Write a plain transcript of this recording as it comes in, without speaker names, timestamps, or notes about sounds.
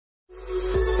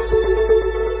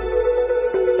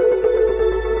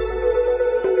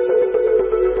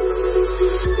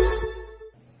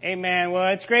Amen. Well,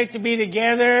 it's great to be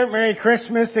together. Merry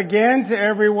Christmas again to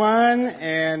everyone.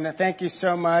 And thank you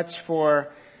so much for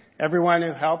everyone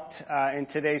who helped in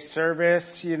today's service.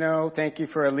 Thank you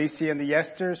for Alicia and the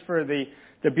Yesters for the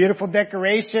beautiful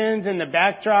decorations and the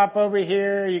backdrop over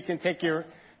here. You can take your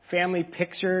family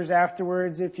pictures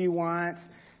afterwards if you want.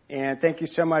 And thank you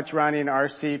so much, Ronnie and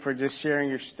RC, for just sharing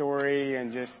your story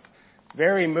and just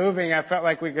very moving. I felt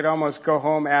like we could almost go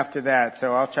home after that.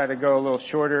 So I'll try to go a little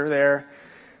shorter there.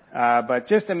 But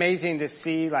just amazing to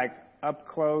see, like, up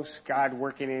close, God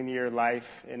working in your life.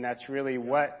 And that's really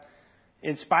what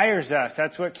inspires us.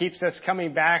 That's what keeps us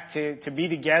coming back to be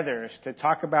together, is to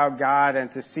talk about God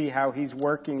and to see how He's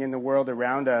working in the world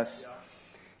around us.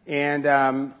 And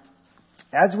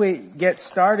as we get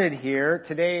started here,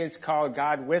 today is called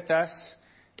God With Us.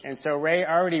 And so Ray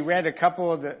already read a couple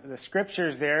of the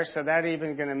scriptures there, so that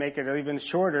even going to make it even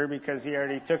shorter because he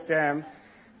already took them.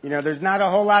 There's not a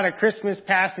whole lot of Christmas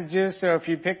passages, so if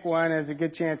you pick one, there's a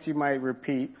good chance you might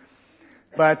repeat.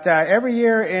 But every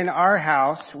year in our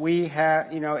house, we have,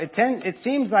 it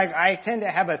seems like I tend to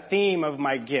have a theme of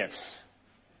my gifts,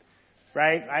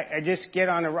 right? I just get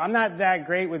on I'm not that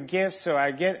great with gifts, so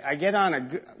I get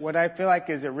on what I feel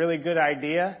like is a really good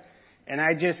idea, and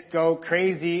I just go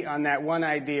crazy on that one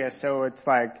idea. So it's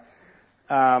like,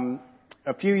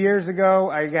 a few years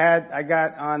ago, I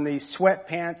got on the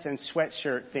sweatpants and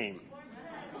sweatshirt theme.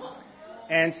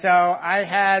 And so I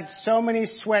had so many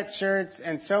sweatshirts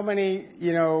and so many,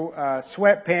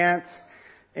 sweatpants.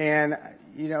 And,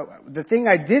 the thing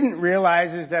I didn't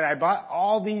realize is that I bought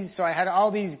all these, so I had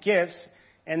all these gifts.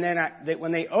 And then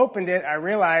when they opened it, I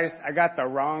realized I got the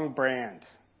wrong brand.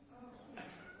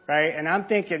 Right? And I'm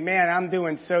thinking, man, I'm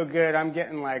doing so good. I'm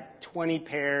getting like 20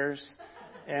 pairs.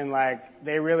 And like,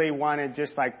 they really wanted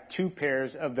just like 2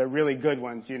 pairs of the really good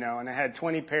ones, and I had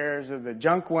 20 pairs of the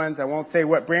junk ones. I won't say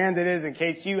what brand it is in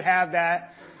case you have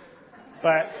that.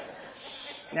 But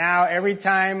now every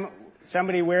time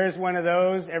somebody wears one of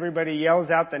those, everybody yells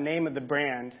out the name of the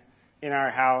brand in our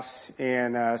house.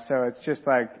 And so it's just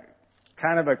like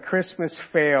kind of a Christmas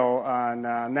fail on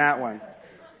that one.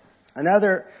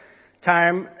 Another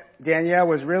time, Danielle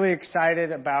was really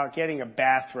excited about getting a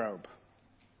bathrobe.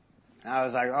 I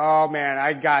was like, oh man,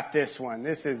 I got this one.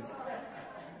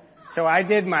 So I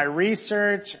did my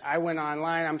research. I went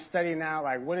online. I'm studying out,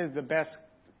 like, what is the best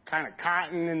kind of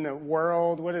cotton in the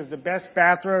world? What is the best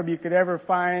bathrobe you could ever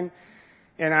find?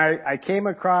 And I came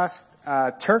across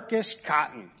Turkish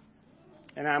cotton.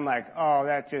 And I'm like, oh,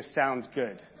 that just sounds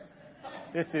good.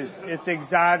 It's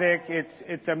exotic.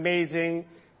 It's amazing.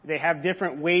 They have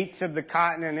different weights of the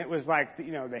cotton, and it was like,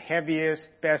 the heaviest,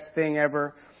 best thing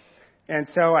ever. And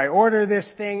so I order this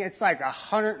thing. It's like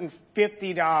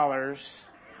 $150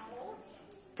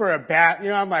 for a bath.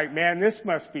 I'm like, man, this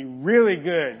must be really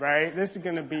good, right? This is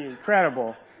going to be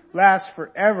incredible. Last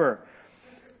forever.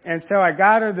 And so I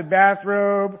got her the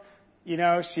bathrobe.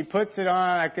 She puts it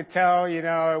on. I could tell,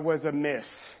 it was a miss.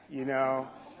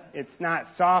 It's not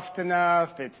soft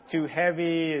enough. It's too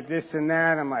heavy. This and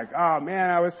that. I'm like, oh man,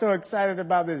 I was so excited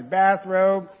about this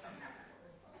bathrobe.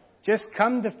 Just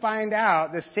come to find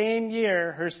out, the same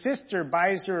year, her sister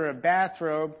buys her a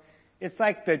bathrobe. It's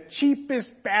like the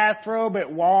cheapest bathrobe at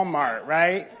Walmart,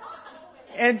 right?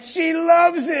 And she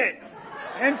loves it.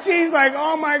 And she's like,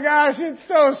 oh my gosh, it's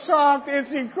so soft,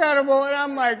 it's incredible. And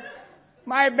I'm like,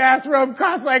 my bathrobe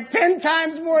costs like 10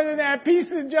 times more than that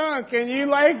piece of junk, and you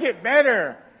like it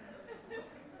better.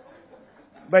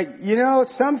 But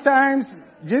sometimes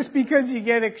just because you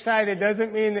get excited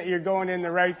doesn't mean that you're going in the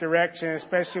right direction,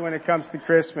 especially when it comes to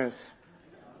Christmas.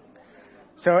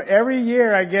 So every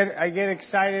year I get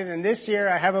excited, and this year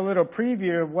I have a little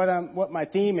preview of what my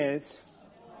theme is.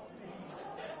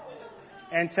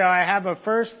 And so I have a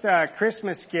first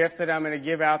Christmas gift that I'm going to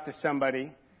give out to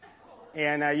somebody,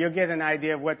 and you'll get an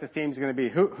idea of what the theme's going to be.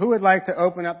 Who would like to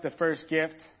open up the first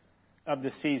gift of the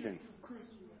season?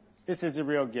 This is a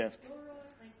real gift.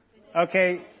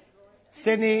 Okay.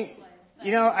 Sydney,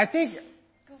 I think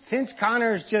since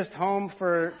Connor's just home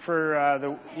for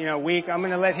the week, I'm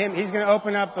going to let him. He's going to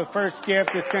open up the first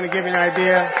gift. It's going to give you an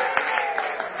idea.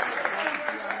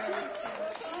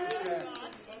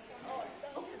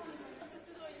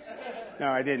 No,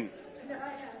 I didn't.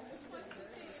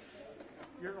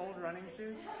 Your old running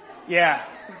shoes? Yeah.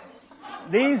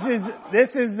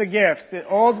 This is the gift. The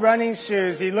old running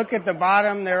shoes. You look at the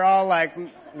bottom; they're all like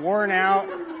worn out.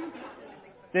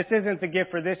 This isn't the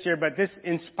gift for this year, but this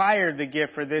inspired the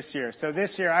gift for this year. So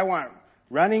this year I want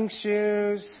running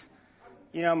shoes.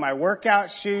 My workout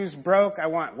shoes broke. I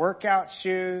want workout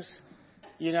shoes.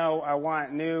 I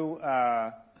want new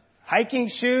hiking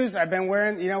shoes. I've been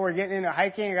wearing, we're getting into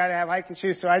hiking. I got to have hiking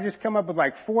shoes. So I just come up with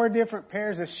like 4 different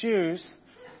pairs of shoes.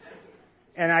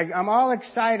 And I'm all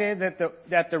excited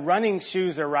that the running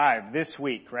shoes arrive this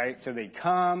week, right? So they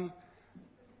come.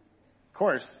 Of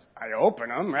course, I open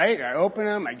them, right?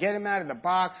 I get them out of the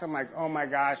box. I'm like, oh my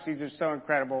gosh, these are so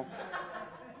incredible.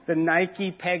 The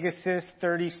Nike Pegasus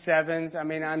 37s. I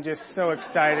mean, I'm just so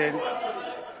excited.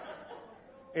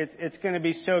 It's going to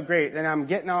be so great. And I'm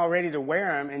getting all ready to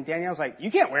wear them. And Danielle's like, you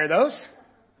can't wear those.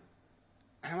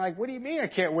 And I'm like, what do you mean I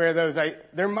can't wear those?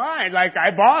 They're mine. Like, I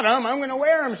bought them. I'm going to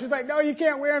wear them. She's like, no, you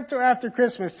can't wear them till after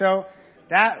Christmas. So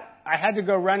I had to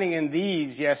go running in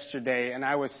these yesterday, and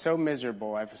I was so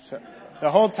miserable. The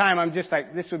whole time I'm just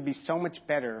like, this would be so much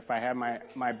better if I had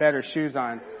my better shoes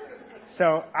on.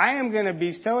 So I am going to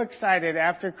be so excited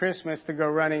after Christmas to go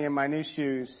running in my new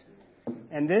shoes.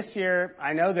 And this year,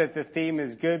 I know that the theme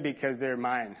is good because they're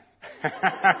mine.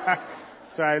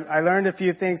 So I learned a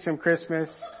few things from Christmas.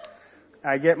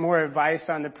 I get more advice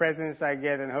on the presents I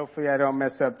get, and hopefully I don't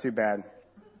mess up too bad.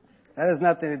 That has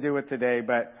nothing to do with today,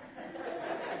 but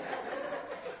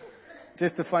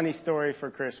just a funny story for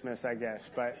Christmas, I guess.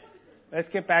 But let's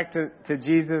get back to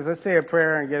Jesus. Let's say a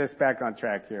prayer and get us back on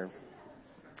track here.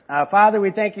 Father,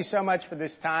 we thank you so much for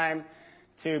this time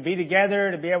to be together,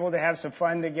 to be able to have some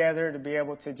fun together, to be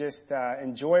able to just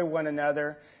enjoy one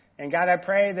another. And God, I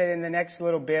pray that in the next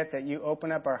little bit that you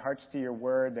open up our hearts to your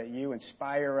word, that you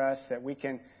inspire us, that we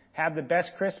can have the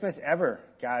best Christmas ever,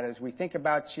 God, as we think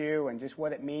about you and just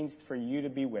what it means for you to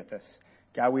be with us.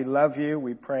 God, we love you.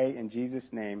 We pray in Jesus'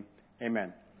 name.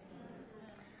 Amen.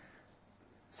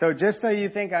 So just so you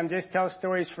think I'm just telling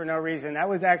stories for no reason, that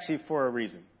was actually for a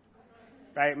reason.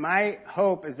 Right? My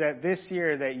hope is that this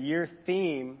year that your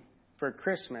theme for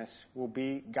Christmas will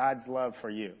be God's love for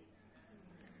you.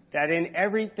 That in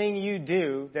everything you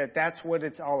do, that's what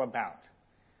it's all about.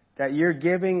 That you're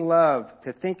giving love,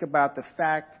 to think about the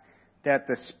fact that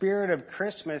the spirit of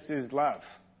Christmas is love.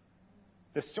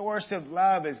 The source of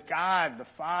love is God, the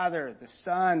Father, the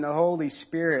Son, the Holy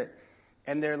Spirit.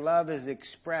 And their love is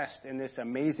expressed in this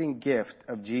amazing gift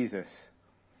of Jesus.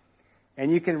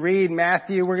 And you can read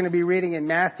Matthew. We're going to be reading in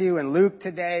Matthew and Luke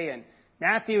today. And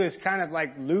Matthew is kind of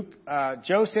like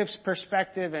Joseph's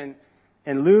perspective,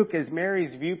 and Luke is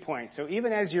Mary's viewpoint. So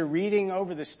even as you're reading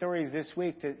over the stories this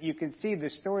week, you can see the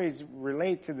stories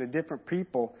relate to the different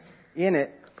people in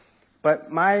it.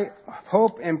 But my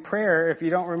hope and prayer, if you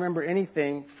don't remember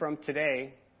anything from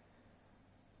today,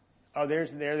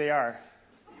 there they are.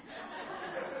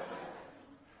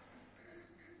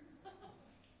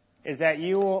 Is that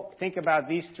you will think about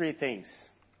these 3 things.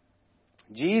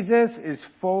 Jesus is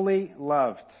fully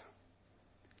loved.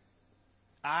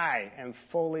 I am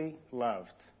fully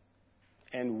loved.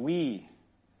 And we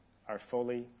are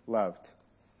fully loved.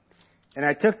 And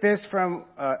I took this from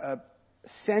a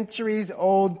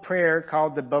centuries-old prayer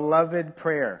called the Beloved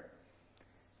Prayer.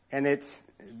 And it's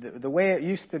the way it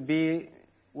used to be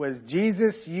was,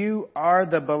 Jesus, you are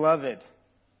the beloved.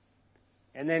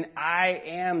 And then I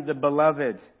am the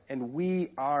beloved. And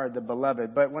we are the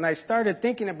beloved. But when I started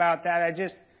thinking about that,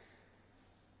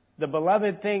 the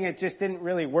beloved thing, it just didn't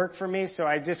really work for me. So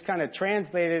I just kind of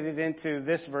translated it into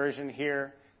this version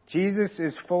here. Jesus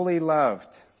is fully loved.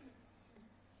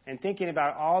 And thinking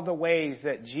about all the ways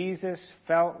that Jesus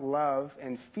felt love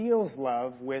and feels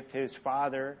love with his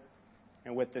Father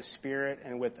and with the Spirit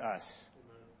and with us.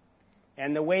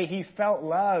 And the way he felt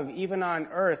love even on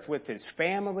earth with his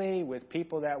family, with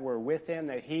people that were with him,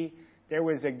 there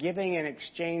was a giving and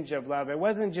exchange of love. It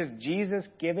wasn't just Jesus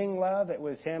giving love. It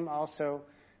was him also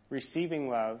receiving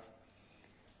love.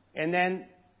 And then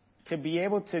to be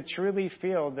able to truly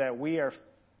feel that we are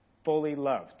fully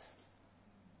loved.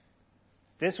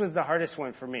 This was the hardest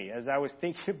one for me as I was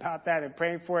thinking about that and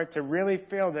praying for it, to really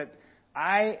feel that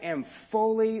I am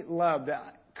fully loved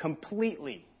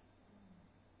completely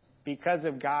because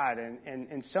of God. And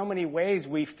in so many ways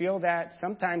we feel that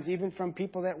sometimes even from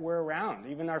people that we're around.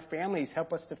 Even our families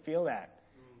help us to feel that,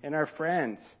 and our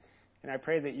friends. And I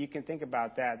pray that you can think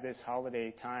about that this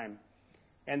holiday time.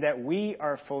 And that we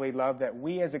are fully loved, that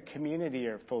we as a community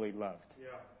are fully loved. Yeah.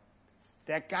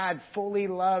 That God fully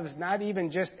loves not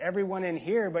even just everyone in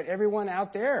here, but everyone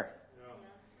out there. Yeah.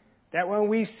 That when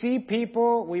we see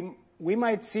people, we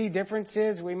might see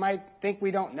differences. We might think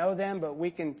we don't know them, but we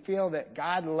can feel that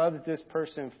God loves this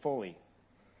person fully.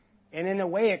 And in a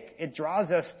way, it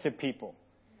draws us to people.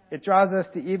 It draws us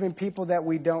to even people that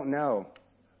we don't know.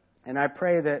 And I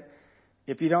pray that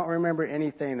if you don't remember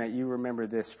anything, that you remember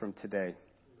this from today.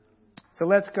 So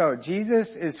let's go. Jesus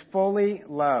is fully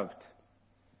loved.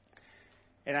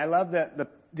 And I love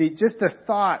just the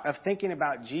thought of thinking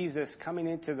about Jesus coming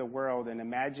into the world and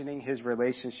imagining his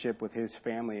relationship with his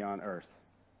family on earth.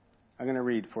 I'm going to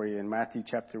read for you in Matthew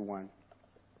chapter 1.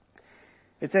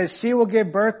 It says, "She will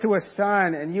give birth to a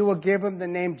son, and you will give him the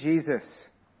name Jesus,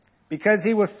 because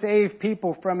he will save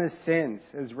people from his sins,"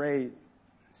 as Ray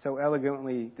so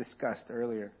elegantly discussed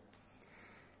earlier.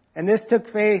 "And this took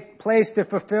place to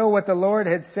fulfill what the Lord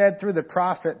had said through the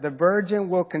prophet, 'The virgin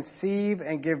will conceive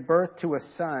and give birth to a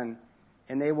son,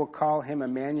 and they will call him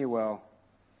Emmanuel.'"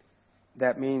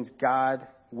 That means God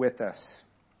with us.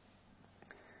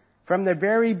 From the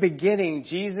very beginning,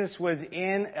 Jesus was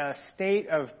in a state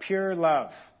of pure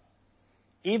love.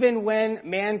 Even when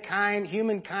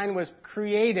humankind was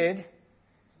created,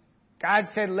 God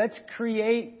said, "Let's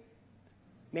create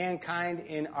mankind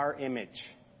in our image."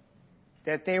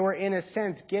 That they were, in a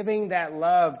sense, giving that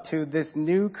love to this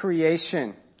new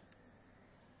creation.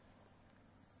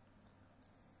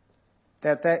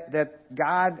 That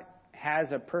God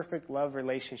has a perfect love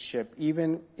relationship,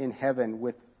 even in heaven,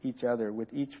 with each other,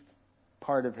 with each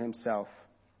part of himself.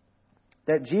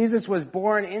 That Jesus was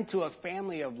born into a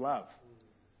family of love.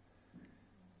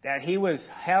 That he was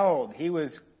held, he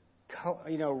was,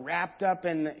 wrapped up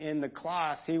in the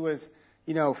cloths, he was,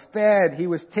 fed, he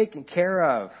was taken care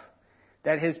of.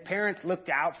 That his parents looked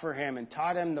out for him and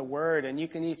taught him the word. And you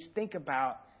can each think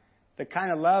about the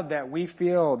kind of love that we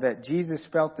feel, that Jesus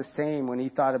felt the same when he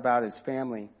thought about his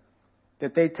family.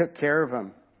 That they took care of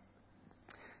him.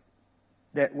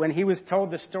 That when he was told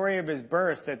the story of his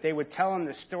birth, that they would tell him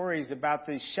the stories about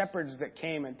these shepherds that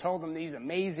came and told him these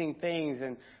amazing things,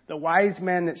 and the wise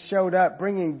men that showed up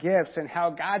bringing gifts, and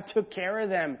how God took care of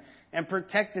them and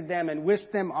protected them and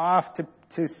whisked them off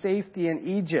to safety in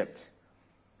Egypt.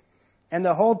 And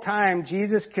the whole time,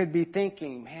 Jesus could be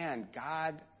thinking, man,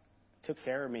 God took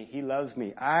care of me. He loves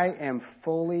me. I am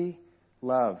fully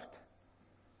loved.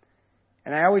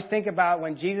 And I always think about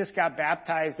when Jesus got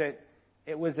baptized, that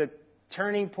it was a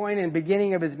turning point and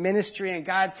beginning of his ministry, and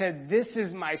God said, "This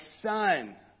is my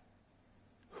son,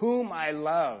 whom I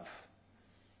love.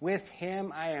 With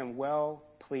him I am well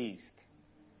pleased."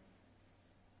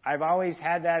 I've always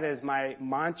had that as my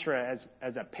mantra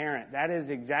as a parent. That is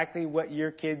exactly what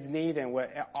your kids need and what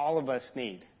all of us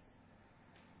need.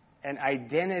 An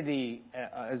identity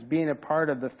as being a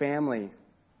part of the family.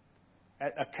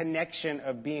 A connection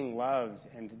of being loved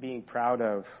and being proud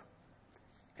of.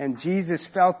 And Jesus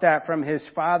felt that from his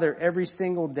Father every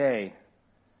single day.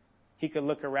 He could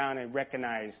look around and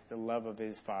recognize the love of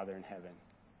his Father in heaven.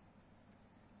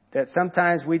 That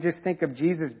sometimes we just think of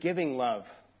Jesus giving love,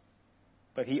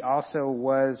 but he also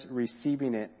was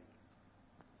receiving it.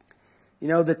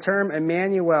 The term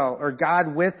Emmanuel, or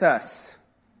God with us,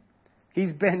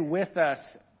 he's been with us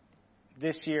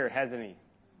this year, hasn't he?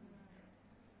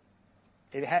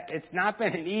 It's not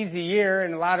been an easy year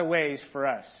in a lot of ways for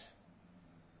us.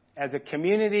 As a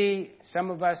community,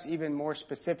 some of us even more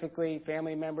specifically,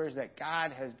 family members, that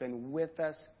God has been with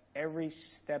us every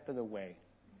step of the way.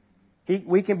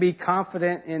 We can be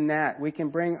confident in that. We can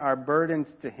bring our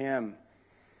burdens to him.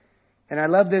 And I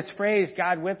love this phrase,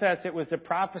 God with us. It was a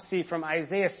prophecy from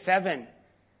Isaiah 7.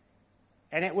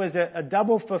 And it was a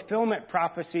double fulfillment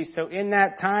prophecy. So in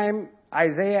that time,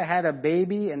 Isaiah had a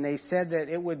baby, and they said that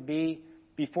it would be,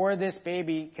 before this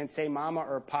baby can say mama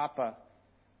or papa,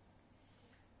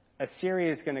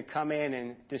 Assyria is going to come in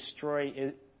and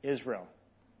destroy Israel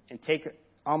and take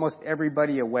almost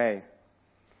everybody away.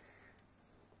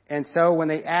 And so when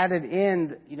they added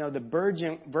in, the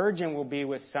virgin will be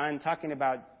with son, talking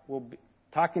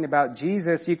about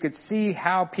Jesus, you could see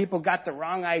how people got the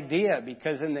wrong idea,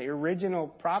 because in the original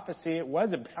prophecy it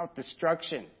was about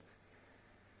destruction.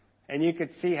 And you could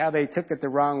see how they took it the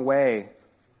wrong way.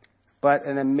 But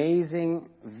an amazing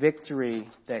victory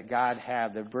that God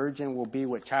had. The virgin will be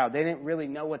with child. They didn't really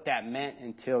know what that meant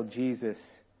until Jesus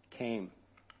came.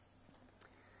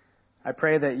 I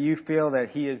pray that you feel that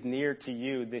he is near to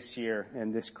you this year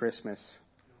and this Christmas.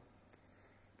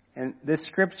 And this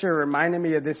scripture reminded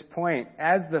me of this point.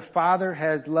 As the Father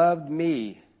has loved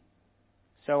me,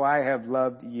 so I have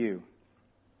loved you.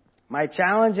 My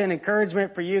challenge and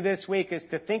encouragement for you this week is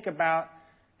to think about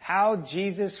how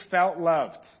Jesus felt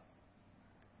loved.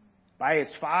 By his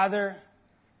Father,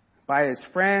 by his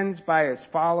friends, by his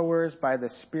followers, by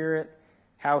the Spirit,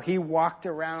 how he walked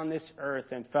around this earth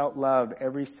and felt love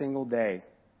every single day.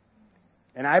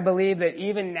 And I believe that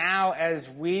even now, as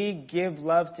we give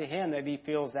love to him, that he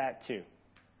feels that too.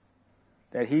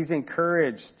 That he's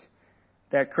encouraged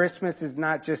that Christmas is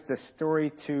not just a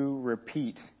story to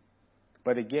repeat,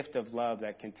 but a gift of love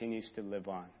that continues to live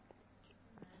on.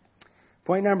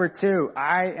 Point number 2,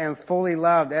 I am fully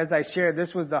loved. As I shared,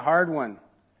 this was the hard one.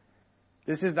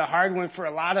 This is the hard one for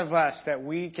a lot of us, that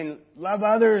we can love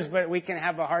others, but we can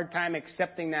have a hard time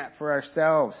accepting that for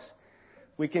ourselves.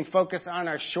 We can focus on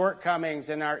our shortcomings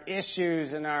and our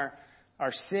issues and our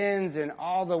sins and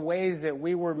all the ways that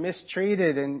we were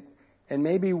mistreated, and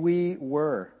maybe we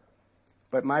were.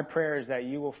 But my prayer is that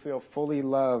you will feel fully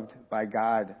loved by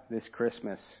God this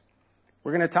Christmas.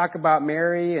 We're going to talk about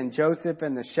Mary and Joseph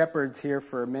and the shepherds here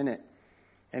for a minute,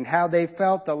 and how they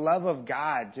felt the love of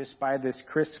God just by this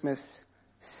Christmas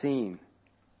scene.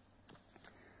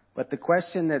 But the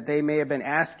question that they may have been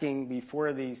asking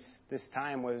before this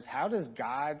time was, how does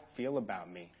God feel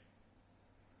about me?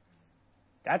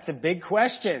 That's a big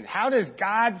question. How does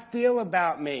God feel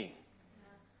about me?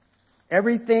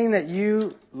 Everything that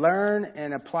you learn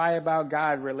and apply about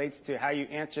God relates to how you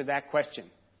answer that question.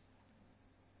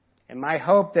 And my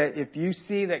hope that if you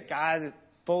see that God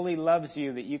fully loves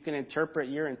you, that you can interpret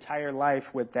your entire life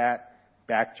with that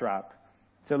backdrop.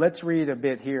 So let's read a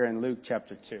bit here in Luke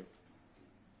chapter 2. It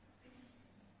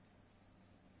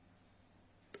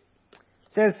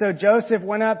says, so Joseph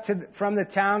went up from the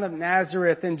town of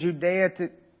Nazareth in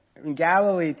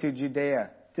Galilee to Judea,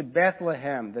 to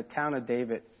Bethlehem, the town of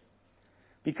David,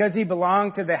 because he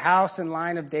belonged to the house and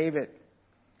line of David.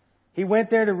 He went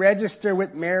there to register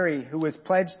with Mary, who was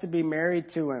pledged to be married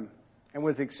to him and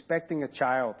was expecting a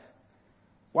child.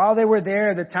 While they were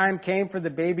there, the time came for the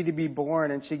baby to be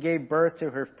born, and she gave birth to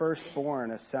her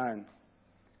firstborn, a son.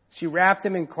 She wrapped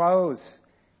him in clothes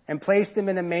and placed him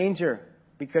in a manger,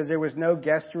 because there was no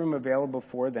guest room available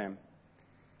for them.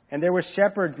 And there were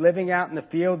shepherds living out in the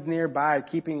fields nearby,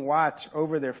 keeping watch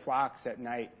over their flocks at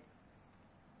night.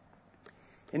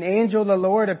 An angel of the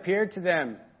Lord appeared to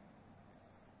them,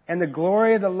 and the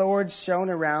glory of the Lord shone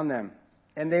around them,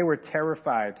 and they were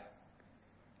terrified.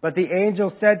 But the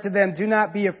angel said to them, do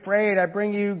not be afraid. I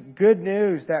bring you good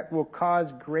news that will cause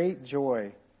great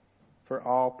joy for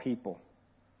all people.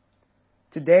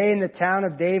 Today in the town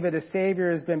of David, a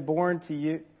Savior has been born to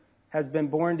you.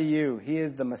 He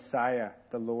is the Messiah,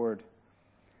 the Lord.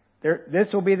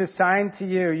 This will be the sign to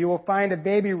you. You will find a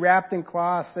baby wrapped in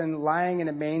cloths and lying in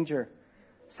a manger.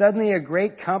 Suddenly a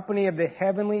great company of the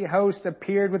heavenly host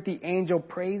appeared with the angel,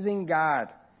 praising God,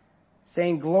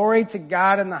 saying, glory to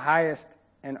God in the highest,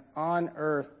 and on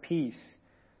earth peace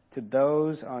to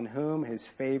those on whom his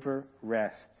favor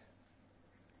rests.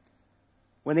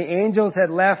 When the angels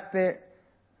had left them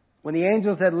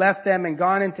and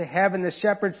gone into heaven, the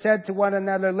shepherds said to one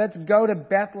another, let's go to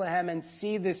Bethlehem and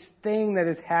see this thing that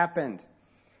has happened,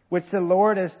 which the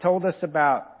Lord has told us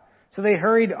about. So they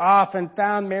hurried off and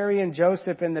found Mary and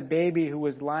Joseph and the baby who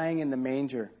was lying in the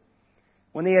manger.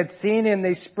 When they had seen him,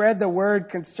 they spread the word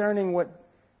concerning what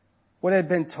had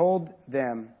been told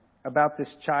them about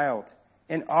this child.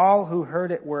 And all who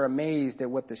heard it were amazed at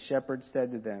what the shepherds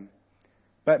said to them.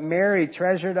 But Mary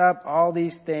treasured up all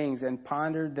these things and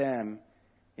pondered them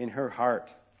in her heart.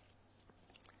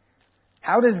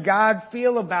 How does God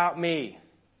feel about me?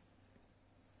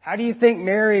 How do you think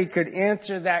Mary could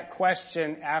answer that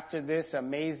question after this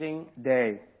amazing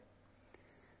day?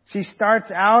 She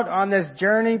starts out on this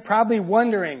journey probably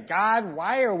wondering, God,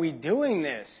 why are we doing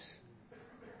this?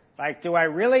 Like, do I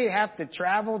really have to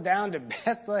travel down to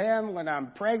Bethlehem when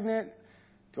I'm pregnant?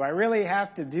 Do I really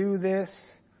have to do this?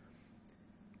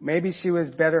 Maybe she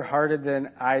was better-hearted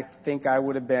than I think I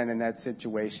would have been in that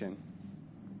situation.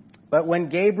 But when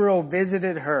Gabriel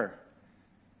visited her,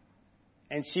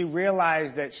 and she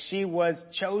realized that she was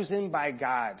chosen by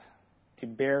God to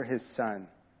bear his son.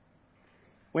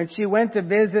 When she went to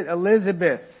visit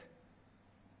Elizabeth,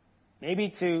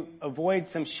 maybe to avoid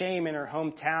some shame in her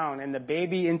hometown, and the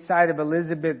baby inside of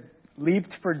Elizabeth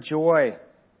leaped for joy,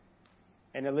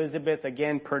 and Elizabeth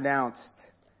again pronounced,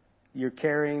 you're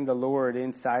carrying the Lord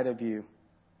inside of you.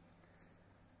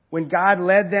 When God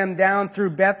led them down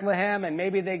through Bethlehem, and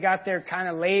maybe they got there kind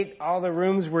of late, all the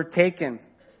rooms were taken,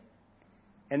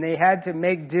 and they had to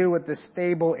make do with the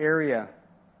stable area.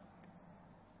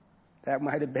 That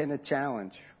might have been a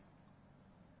challenge.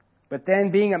 But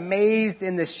then being amazed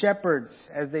in the shepherds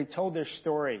as they told their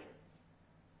story,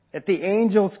 that the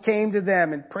angels came to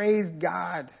them and praised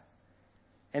God.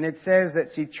 And it says that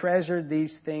she treasured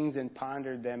these things and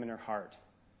pondered them in her heart.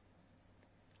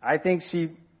 I think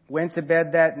she went to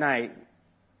bed that night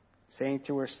saying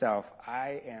to herself,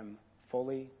 I am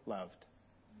fully loved.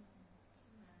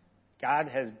 God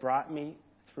has brought me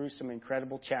through some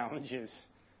incredible challenges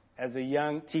as a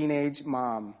young teenage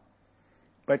mom.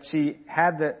 But she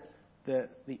had the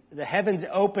heavens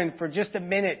open for just a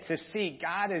minute to see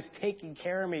God is taking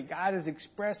care of me. God is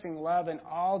expressing love in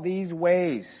all these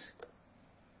ways.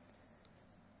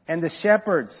 And the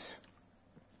shepherds,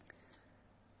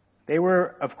 they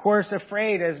were, of course,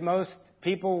 afraid, as most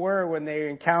people were when they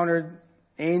encountered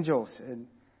angels. And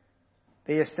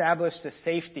they established a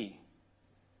safety.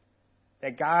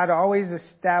 That God always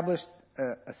established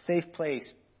a safe place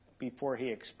before He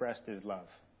expressed His love.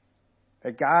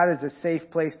 That God is a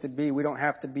safe place to be. We don't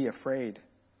have to be afraid.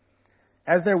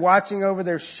 As they're watching over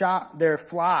their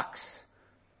flocks,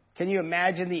 can you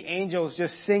imagine the angels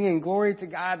just singing glory to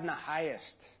God in the highest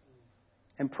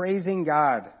and praising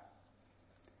God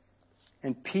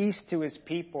and peace to His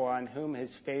people on whom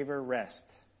His favor rests?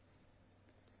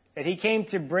 That He came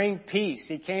to bring peace.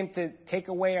 He came to take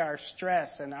away our stress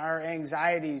and our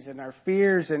anxieties and our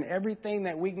fears and everything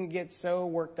that we can get so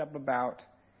worked up about,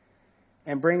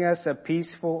 and bring us a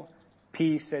peaceful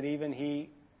peace that even He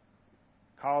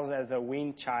calls as a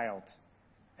weaned child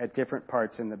at different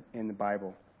parts in the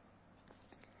Bible.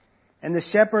 And the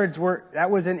shepherds that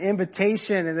was an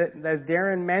invitation, as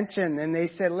Darren mentioned, and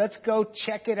they said, let's go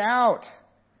check it out.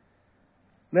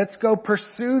 Let's go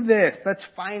pursue this. Let's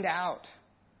find out.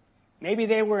 Maybe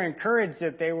they were encouraged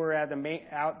that they were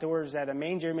outdoors at a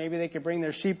manger. Maybe they could bring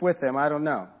their sheep with them. I don't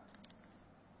know.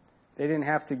 They didn't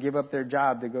have to give up their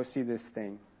job to go see this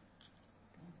thing.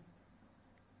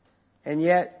 And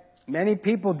yet, many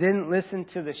people didn't listen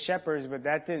to the shepherds, but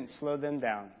that didn't slow them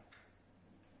down.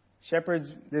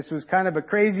 Shepherds, this was kind of a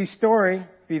crazy story,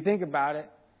 if you think about it.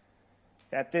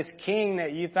 That this king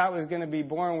that you thought was going to be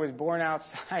born was born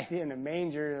outside in a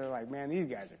manger. They're like, man, these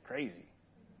guys are crazy.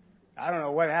 I don't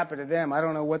know what happened to them. I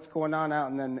don't know what's going on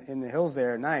out in the hills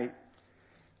there at night.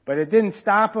 But it didn't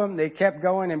stop them. They kept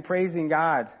going and praising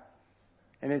God.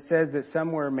 And it says that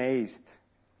some were amazed.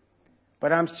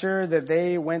 But I'm sure that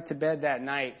they went to bed that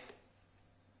night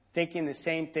thinking the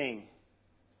same thing.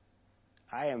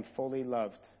 I am fully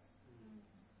loved.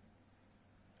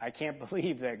 I can't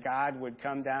believe that God would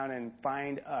come down and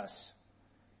find us.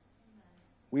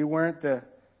 We weren't the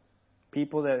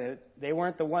people they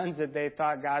weren't the ones that they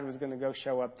thought God was going to go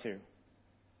show up to.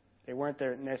 They weren't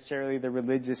necessarily the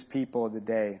religious people of the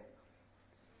day.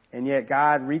 And yet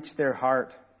God reached their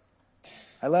heart.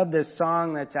 I love this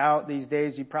song that's out these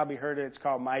days. You probably heard it. It's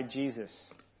called My Jesus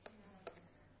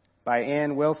by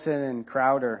Ann Wilson and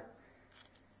Crowder.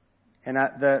 And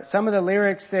some of the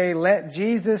lyrics say, let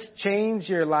Jesus change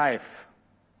your life.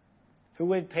 Who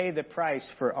would pay the price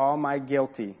for all my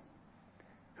guilty?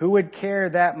 Who would care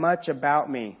that much about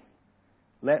me?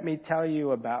 Let me tell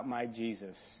you about my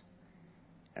Jesus.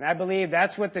 And I believe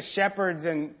that's what the shepherds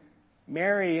and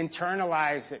Mary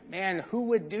internalized. That, man, who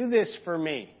would do this for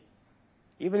me?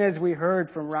 Even as we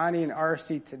heard from Ronnie and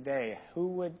R.C. today,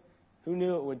 who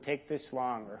knew it would take this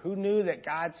long? Or who knew that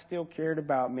God still cared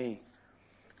about me?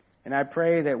 And I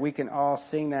pray that we can all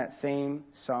sing that same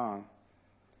song.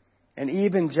 And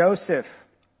even Joseph,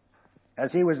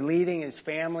 as he was leading his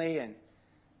family and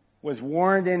was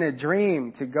warned in a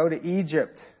dream to go to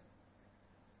Egypt,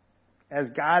 as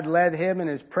God led him and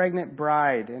his pregnant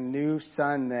bride and new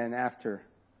son then after,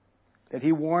 that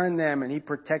He warned them and He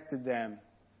protected them.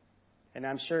 And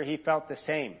I'm sure he felt the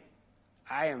same.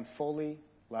 I am fully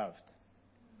loved.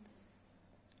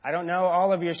 I don't know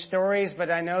all of your stories, but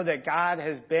I know that God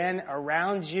has been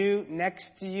around you, next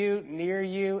to you, near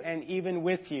you, and even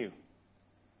with you.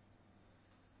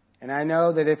 And I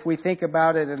know that if we think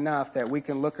about it enough, that we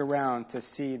can look around to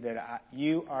see that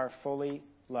you are fully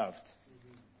loved.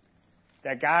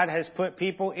 That God has put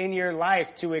people in your life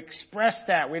to express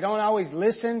that. We don't always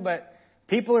listen, but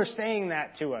people are saying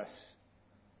that to us.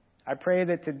 I pray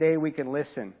that today we can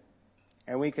listen.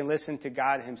 And we can listen to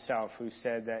God Himself, who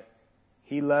said that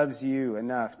He loves you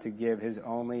enough to give His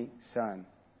only Son.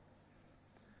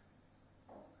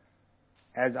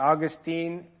 As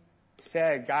Augustine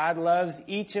said, God loves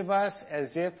each of us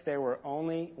as if there were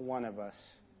only one of us.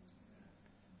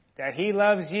 That He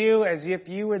loves you as if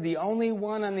you were the only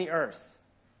one on the earth.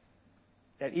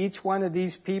 That each one of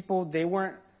these people, they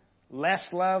weren't less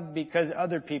loved because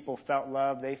other people felt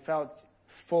loved. They felt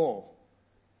full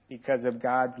because of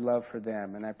God's love for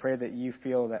them. And I pray that you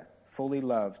feel that fully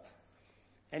loved.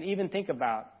 And even think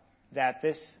about that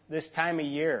this time of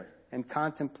year and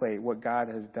contemplate what God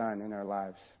has done in our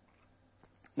lives.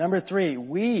 Number 3,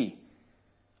 we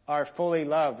are fully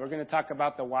loved. We're going to talk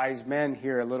about the wise men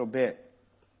here a little bit.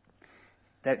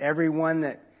 That everyone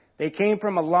that they came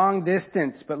from a long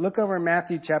distance. But look over in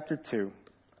Matthew chapter 2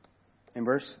 in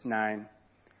verse 9. It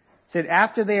said,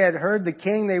 after they had heard the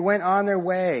king, they went on their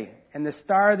way. And the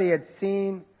star they had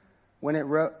seen when it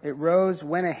rose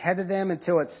went ahead of them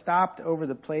until it stopped over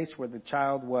the place where the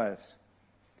child was.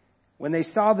 When they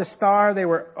saw the star, they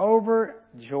were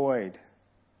overjoyed.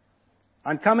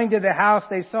 On coming to the house,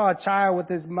 they saw a child with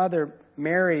his mother,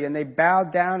 Mary, and they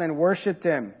bowed down and worshipped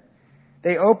him.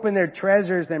 They opened their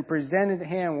treasures and presented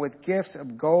him with gifts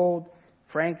of gold,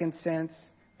 frankincense,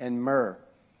 and myrrh.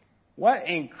 What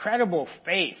incredible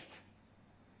faith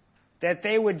that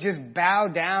they would just bow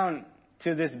down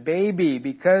to this baby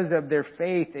because of their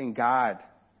faith in God.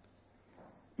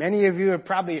 Many of you have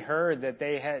probably heard that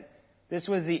this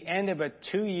was the end of a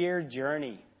 2-year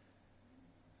journey.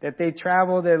 That they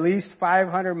traveled at least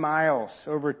 500 miles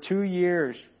over 2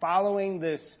 years following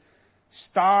this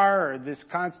star or this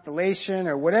constellation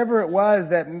or whatever it was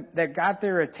that got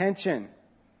their attention.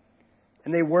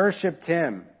 And they worshiped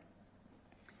him.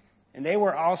 And they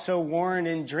were also warned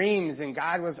in dreams, and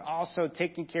God was also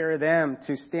taking care of them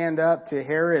to stand up to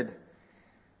Herod,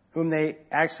 whom they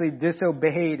actually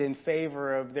disobeyed in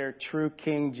favor of their true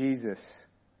King Jesus.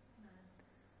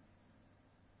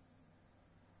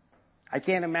 I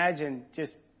can't imagine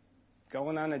just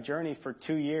going on a journey for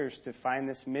 2 years to find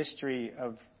this mystery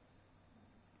of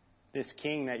this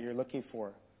king that you're looking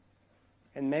for.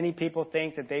 And many people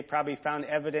think that they probably found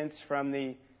evidence from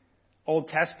the Old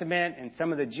Testament and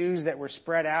some of the Jews that were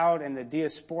spread out in the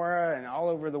diaspora and all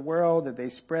over the world, that they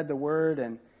spread the word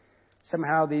and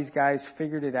somehow these guys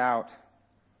figured it out.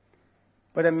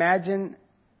 But imagine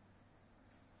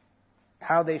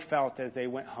how they felt as they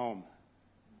went home.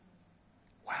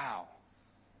 Wow.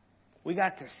 We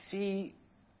got to see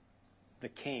the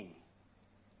King.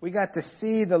 We got to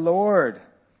see the Lord.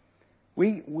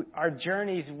 Our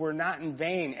journeys were not in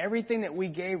vain. Everything that we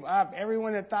gave up,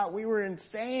 everyone that thought we were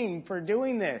insane for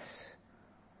doing this,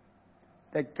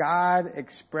 that God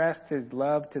expressed his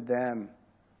love to them.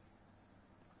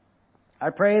 I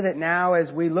pray that now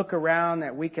as we look around,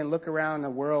 that we can look around the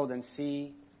world and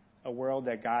see a world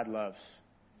that God loves.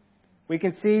 We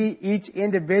can see each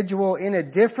individual in a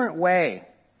different way.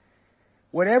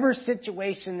 Whatever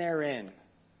situation they're in,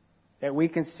 that we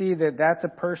can see that that's a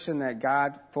person that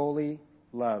God fully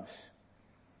loves.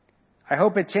 I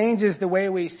hope it changes the way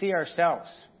we see ourselves.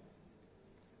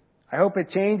 I hope it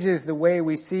changes the way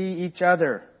we see each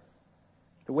other,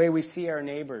 the way we see our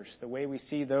neighbors, the way we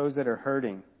see those that are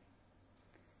hurting.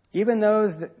 Even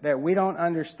those that we don't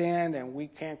understand and we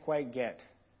can't quite get.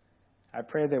 I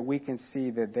pray that we can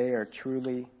see that they are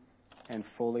truly and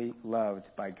fully loved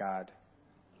by God.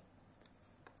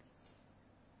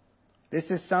 This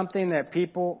is something that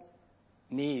people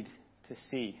need to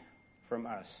see from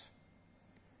us.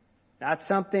 Not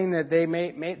something that they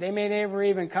may never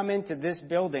even come into this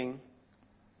building,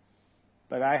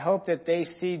 but I hope that they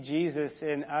see Jesus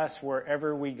in us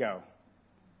wherever we go.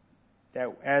 That,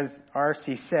 as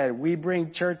R.C. said, we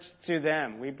bring church to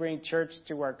them. We bring church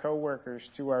to our coworkers,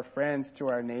 to our friends, to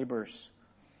our neighbors.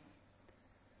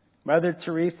 Mother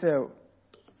Teresa,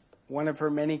 one of her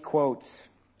many quotes,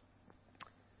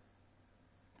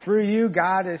 "Through you,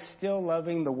 God is still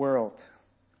loving the world.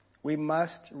 We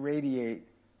must radiate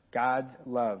God's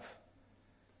love."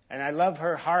 And I love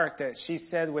her heart that she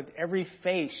said with every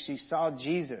face she saw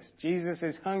Jesus. Jesus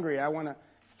is hungry. I want to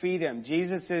feed him.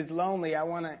 Jesus is lonely. I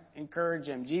want to encourage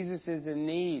him. Jesus is in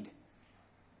need.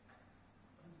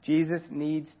 Jesus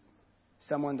needs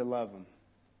someone to love him.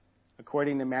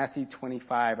 According to Matthew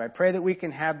 25. I pray that we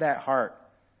can have that heart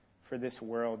for this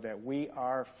world, that we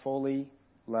are fully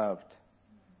loved.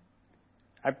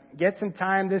 I get some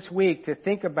time this week to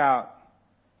think about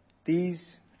these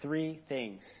 3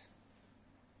 things.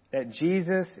 That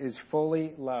Jesus is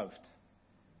fully loved.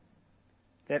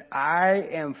 That I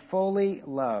am fully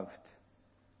loved.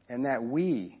 And that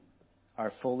we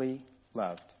are fully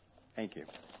loved. Thank you.